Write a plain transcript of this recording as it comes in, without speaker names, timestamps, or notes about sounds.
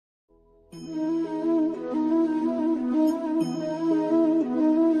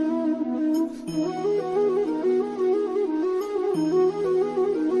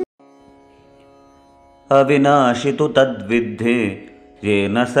अविनाशि तु तद्विद्धि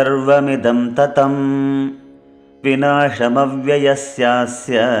येन सर्वमिदं ततं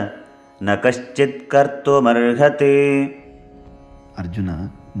विनाशमव्ययस्यास्य न कश्चित् कर्तुमर्हति. Arjuna,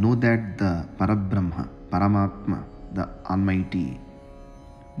 know that the Parabrahma, Paramatma, the Almighty,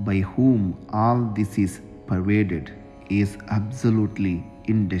 by whom all this is pervaded, is absolutely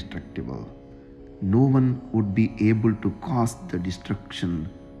indestructible. No one would be able to cause the destruction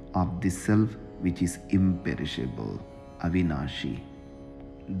of this self which is imperishable, Avinashi.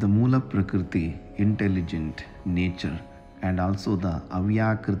 The Mula Prakriti, intelligent nature, and also the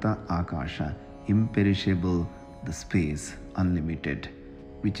Avyakrita Akasha, imperishable, the space, unlimited,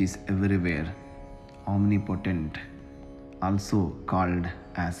 which is everywhere, omnipotent, also called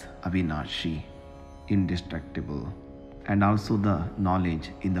as Avinashi, indestructible, and also the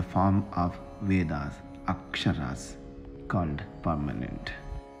knowledge in the form of Vedas, Aksharas, called permanent.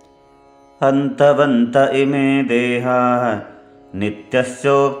 अन्तवन्त इमे देहाः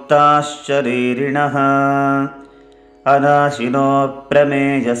नित्यस्योक्ताः शरीरिणः अनाशिनो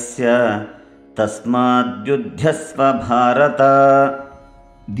प्रमेयस्य तस्माद्युध्यस्व Bharata.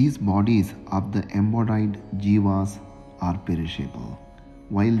 These bodies of the embodied jivas are perishable,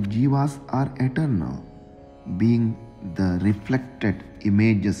 while jivas are eternal, being the reflected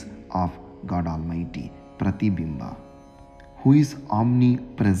images of God Almighty, Pratibimba, who is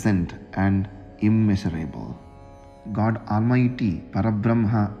omnipresent and immeasurable. God Almighty,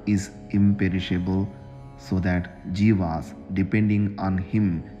 Parabrahma, is imperishable, so that jivas, depending on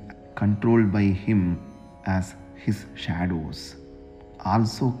Him, controlled by Him as His shadows,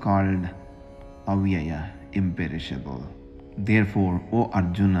 also called Avyaya, imperishable. Therefore, O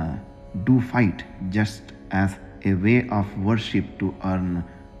Arjuna, do fight just as a way of worship to earn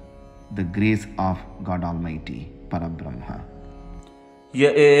the grace of God Almighty, Parabrahma. य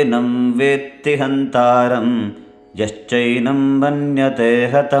एनं वेत्ति हन्तारं यश्चैनं मन्यते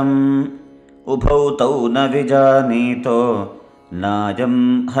हतम् उभौ तौ न विजानीतो नायं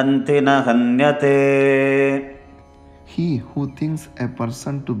हन्ति न हन्यते. He who thinks a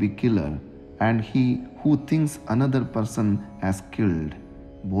person to be killer and he who thinks another person as killed,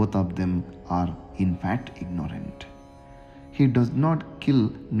 both of them are in fact ignorant. He does not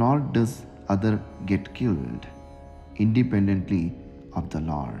kill nor does other get killed, independently of the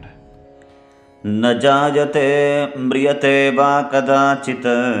Lord. न जायते म्रियते वा कदाचित्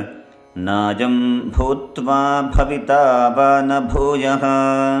नायं भूत्वा भविता वा न भूयः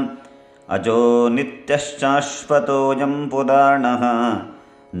अजो नित्यश्शाश्वतोऽयं पुराणः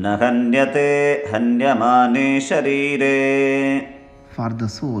न हन्यते हन्यमाने शरीरे. For the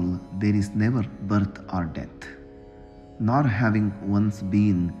soul there is never birth or death, nor having once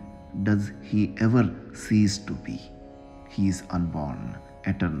been does he ever cease to be. He is unborn,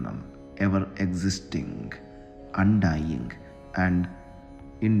 eternal, ever existing, undying, and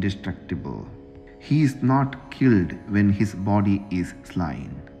indestructible. He is not killed when his body is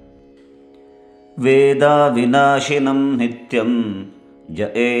slain. वेदा विनाशिनं नित्यं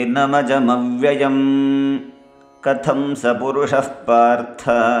य एनमजमव्ययं कथं स पुरुषः पार्थ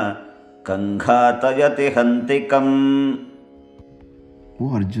कङ्घातयति हन्तिकम्.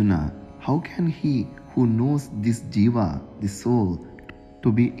 O Arjuna, how can he who knows this jiva, the soul,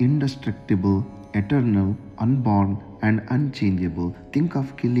 to be indestructible, eternal, unborn, and unchangeable, think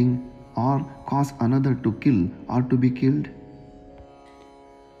of killing or cause another to kill or to be killed?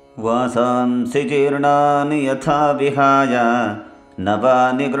 वासांसि जीर्णानि यथा विहाय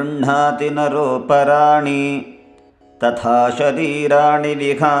नवानि गृह्णाति नरोपराणि तथा शरीराणि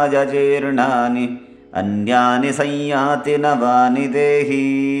विहाय जीर्णानि अन्यानि संयाति नवानि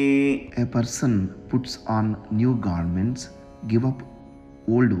देहि. A person puts on new garments, give up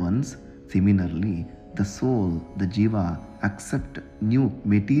old ones. Similarly, the soul, the jiva, accept new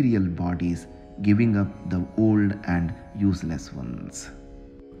material bodies, giving up the old and useless ones.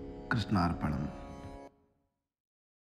 Krishnarpanam.